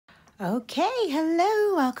Okay,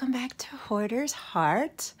 hello, welcome back to Hoarder's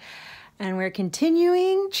Heart. And we're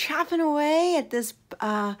continuing chopping away at this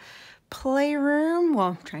playroom. Well,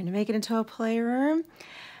 I'm trying to make it into a playroom.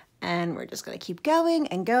 And we're just gonna keep going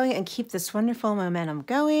and going and keep this wonderful momentum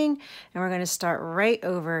going. And we're gonna start right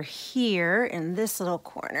over here in this little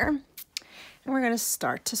corner. And we're gonna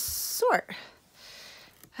start to sort.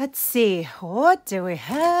 Let's see, what do we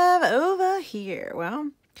have over here? Well,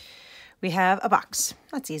 we have a box.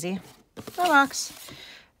 That's easy. A box.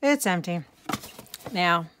 It's empty.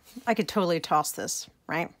 Now, I could totally toss this,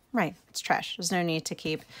 right? Right, it's trash. There's no need to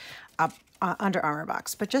keep a Under Armour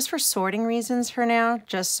box. But just for sorting reasons for now,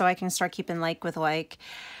 just so I can start keeping like with like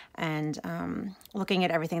and looking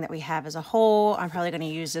at everything that we have as a whole, I'm probably going to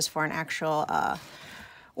use this for an actual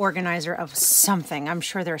organizer of something. I'm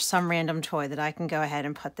sure there's some random toy that I can go ahead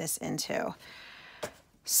and put this into.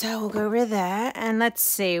 So we'll go over that, and let's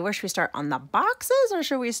see, where should we start? On the boxes, or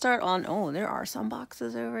should we start on, oh, there are some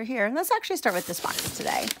boxes over here. Let's actually start with this box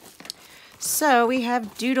today. So we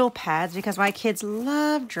have doodle pads because my kids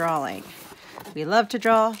love drawing. We love to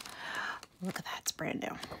draw. Look at that, it's brand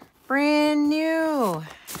new. Brand new.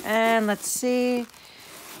 And let's see.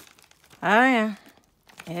 Oh yeah,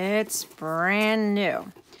 it's brand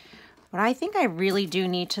new. What I think I really do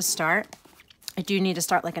need to start, I do need to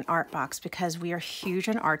start like an art box because we are huge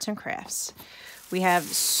on arts and crafts. We have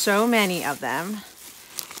so many of them.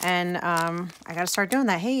 And I got to start doing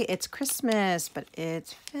that. Hey, it's Christmas, but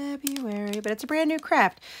it's February, but it's a brand new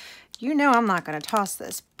craft. You know I'm not going to toss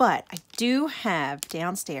this, but I do have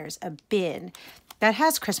downstairs a bin that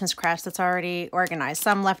has Christmas crafts that's already organized,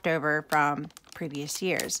 some left over from previous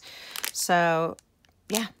years. So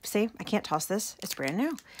yeah, see, I can't toss this. It's brand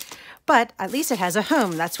new. But at least it has a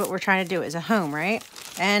home. That's what we're trying to do, is a home, right?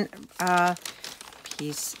 And a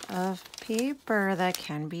piece of paper that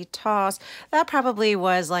can be tossed. That probably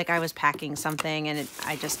was like I was packing something and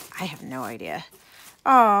I have no idea.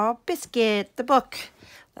 Oh, Biscuit, the book.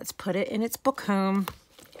 Let's put it in its book home.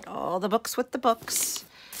 Get all the books with the books.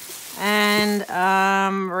 And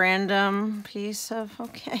random piece of,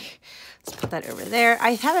 okay. Let's put that over there.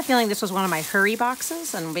 I have a feeling this was one of my hurry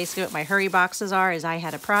boxes, and basically what my hurry boxes are is I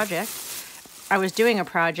had a project. I was doing a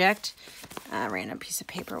project. Random piece of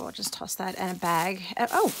paper, we'll just toss that in a bag.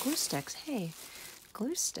 Oh, glue sticks, hey,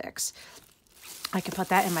 glue sticks. I could put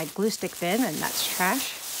that in my glue stick bin, and that's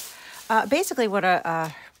trash. Basically what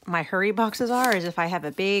my hurry boxes are is if I have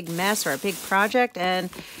a big mess or a big project,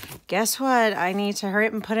 and guess what? I need to hurry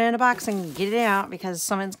up and put it in a box and get it out because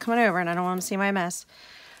someone's coming over and I don't want them to see my mess.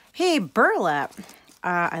 Hey, burlap.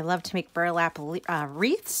 I love to make burlap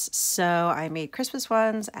wreaths, so I made Christmas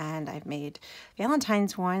ones and I've made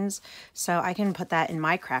Valentine's ones, so I can put that in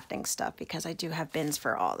my crafting stuff because I do have bins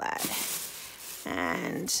for all that.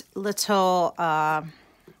 And little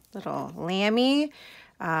lammy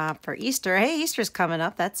for Easter. Hey, Easter's coming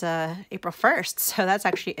up. That's April 1st, so that's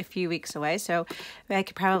actually a few weeks away, so I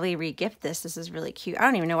could probably re-gift this. This is really cute. I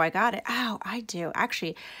don't even know why I got it. Oh, I do.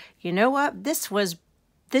 Actually, you know what? This was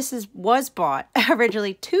bought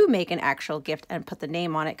originally to make an actual gift and put the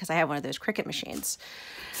name on it because I have one of those Cricut machines.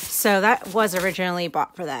 So that was originally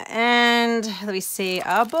bought for that. And let me see,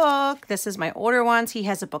 a book. This is my older ones. He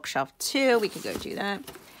has a bookshelf too. We could go do that.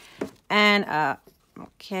 And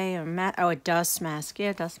okay, a dust mask.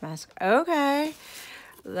 Yeah, dust mask. Okay.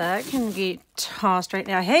 That can be tossed right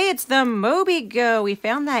now. Hey, it's the Moby Go. We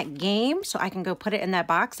found that game, so I can go put it in that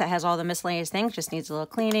box that has all the miscellaneous things. Just needs a little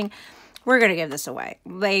cleaning. We're going to give this away.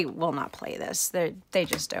 They will not play this. They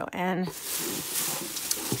just don't. And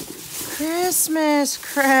Christmas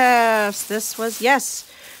crafts. This was, yes,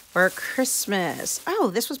 for Christmas.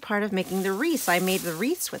 Oh, this was part of making the wreaths. I made the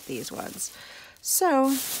wreaths with these ones.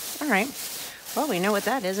 So, all right. Well, we know what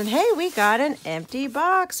that is. And hey, we got an empty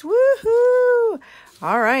box. Woohoo!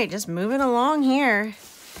 All right, just moving along here.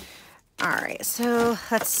 All right, so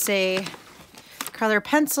let's see. Color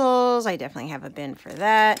pencils. I definitely have a bin for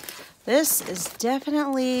that. This is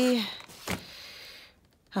definitely,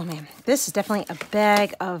 oh man, this is definitely a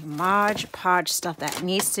bag of Mod Podge stuff that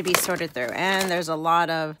needs to be sorted through. And there's a lot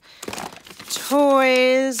of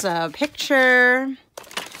toys, a picture,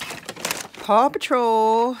 Paw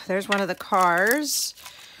Patrol. There's one of the cars.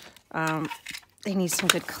 They need some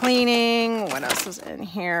good cleaning. What else is in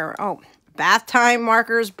here? Oh, bath time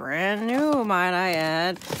markers, brand new, might I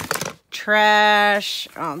add. Trash.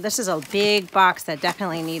 This is a big box that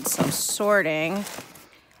definitely needs some sorting.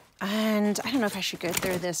 And I don't know if I should go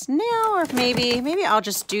through this now or if maybe I'll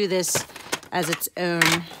just do this as its own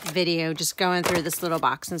video, just going through this little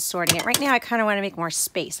box and sorting it. Right now, I kind of want to make more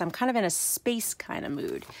space. I'm kind of in a space kind of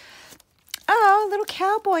mood. Oh, little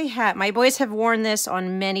cowboy hat. My boys have worn this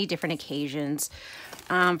on many different occasions.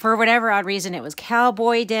 For whatever odd reason, it was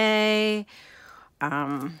Cowboy Day,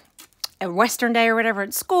 a Western Day or whatever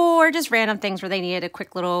at school, or just random things where they needed a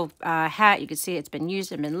quick little hat. You can see it's been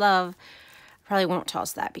used and been loved. Probably won't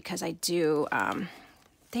toss that because I do,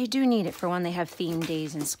 they do need it for when they have theme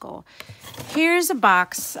days in school. Here's a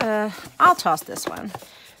box. I'll toss this one.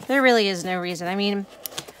 There really is no reason. I mean,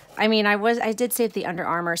 I did save the Under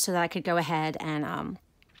Armour so that I could go ahead and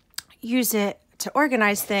use it to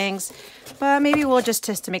organize things, but maybe we'll just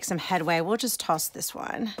to make some headway, we'll just toss this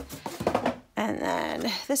one. And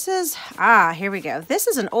then this is, here we go. This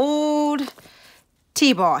is an old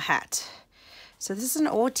T-ball hat. So this is an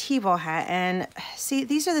old T-ball hat, and see,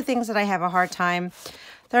 these are the things that I have a hard time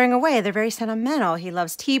throwing away. They're very sentimental. He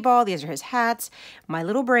loves T-ball. These are his hats. My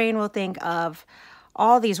little brain will think of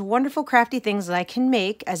all these wonderful crafty things that I can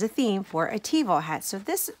make as a theme for a T-ball hat. So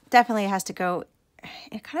this definitely has to go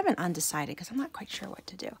in kind of an undecided because I'm not quite sure what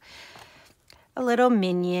to do. A little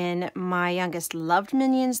Minion. My youngest loved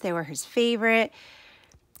Minions. They were his favorite.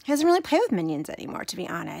 He doesn't really play with Minions anymore, to be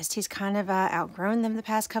honest. He's kind of outgrown them the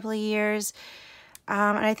past couple of years.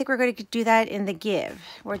 And I think we're going to do that in the give.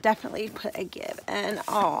 We'll definitely put a give. And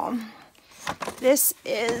this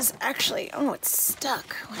is actually, it's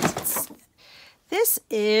stuck. What is it? This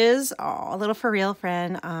is a little for real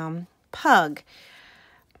friend, Pug.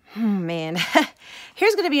 Man,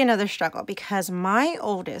 here's going to be another struggle because my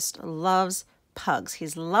oldest loves pugs.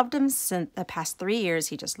 He's loved them since the past 3 years.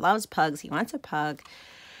 He just loves pugs. He wants a pug.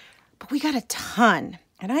 But we got a ton,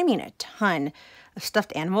 and I mean a ton, of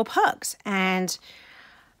stuffed animal pugs. And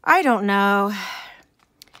I don't know.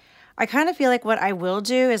 I kind of feel like what I will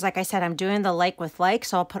do is, like I said, I'm doing the like with like.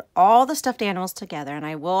 So I'll put all the stuffed animals together, and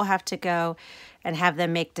I will have to go and have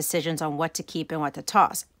them make decisions on what to keep and what to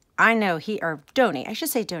toss. I know or donate. I should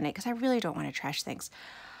say donate because I really don't want to trash things.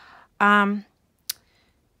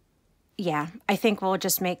 Yeah, I think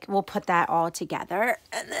we'll put that all together.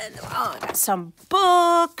 And then, I got some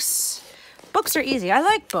books. Books are easy. I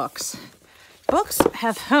like books. Books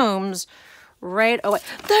have homes right away.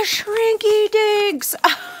 The Shrinky Dinks.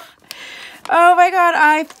 Oh my God,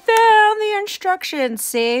 I found the instructions.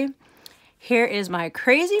 See? Here is my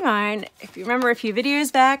crazy mind. If you remember a few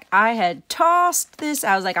videos back, I had tossed this.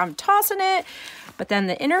 I was like, I'm tossing it. But then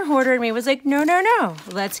the inner hoarder in me was like, no, no, no.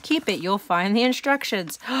 Let's keep it. You'll find the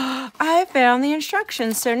instructions. I found the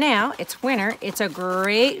instructions. So now it's winter. It's a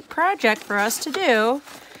great project for us to do.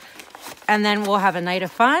 And then we'll have a night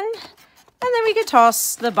of fun. And then we could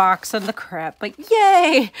toss the box and the crap. But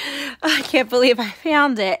yay! I can't believe I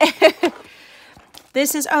found it.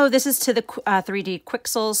 This is to the 3D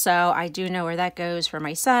Quixels, so I do know where that goes for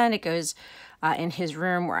my son. It goes in his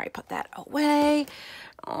room where I put that away.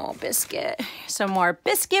 Oh, Biscuit. Some more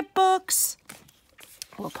Biscuit books.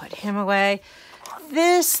 We'll put him away.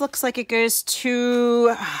 This looks like it goes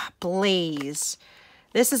to Blaze.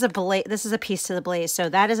 This is a piece to the Blaze. So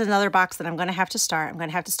that is another box that I'm going to have to start. I'm going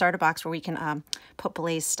to have to start a box where we can put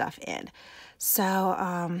Blaze stuff in.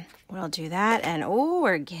 So we'll do that. And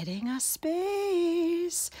we're getting a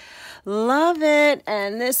space. Love it.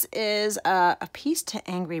 And this is a piece to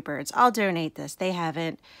Angry Birds. I'll donate this. They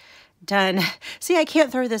haven't done. See, I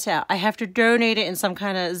can't throw this out. I have to donate it in some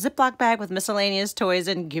kind of Ziploc bag with miscellaneous toys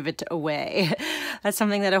and give it away. That's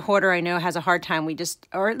something that a hoarder I know has a hard time.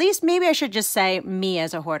 Or at least maybe I should just say me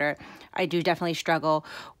as a hoarder. I do definitely struggle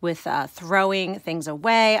with throwing things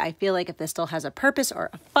away. I feel like if this still has a purpose or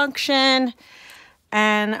a function.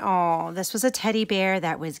 And this was a teddy bear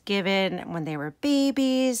that was given when they were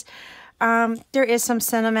babies. There is some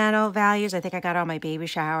sentimental values. I think I got on my baby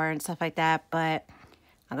shower and stuff like that, but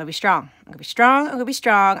I'm going to be strong. I'm going to be strong. I'm going to be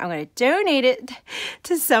strong. I'm going to donate it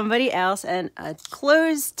to somebody else. And a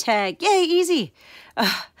closed tag. Yay, easy.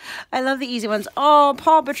 I love the easy ones. Oh,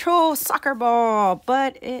 Paw Patrol soccer ball.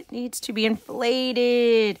 But it needs to be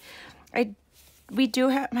inflated. We do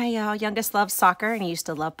have, my youngest loves soccer and he used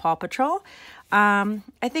to love Paw Patrol. I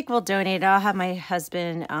think we'll donate it. I'll have my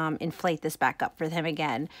husband inflate this back up for him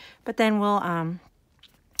again. But then we'll...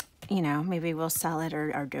 maybe we'll sell it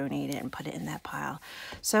or donate it and put it in that pile.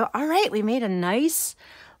 So, all right, we made a nice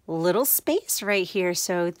little space right here.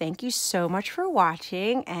 So thank you so much for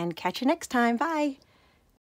watching and catch you next time. Bye.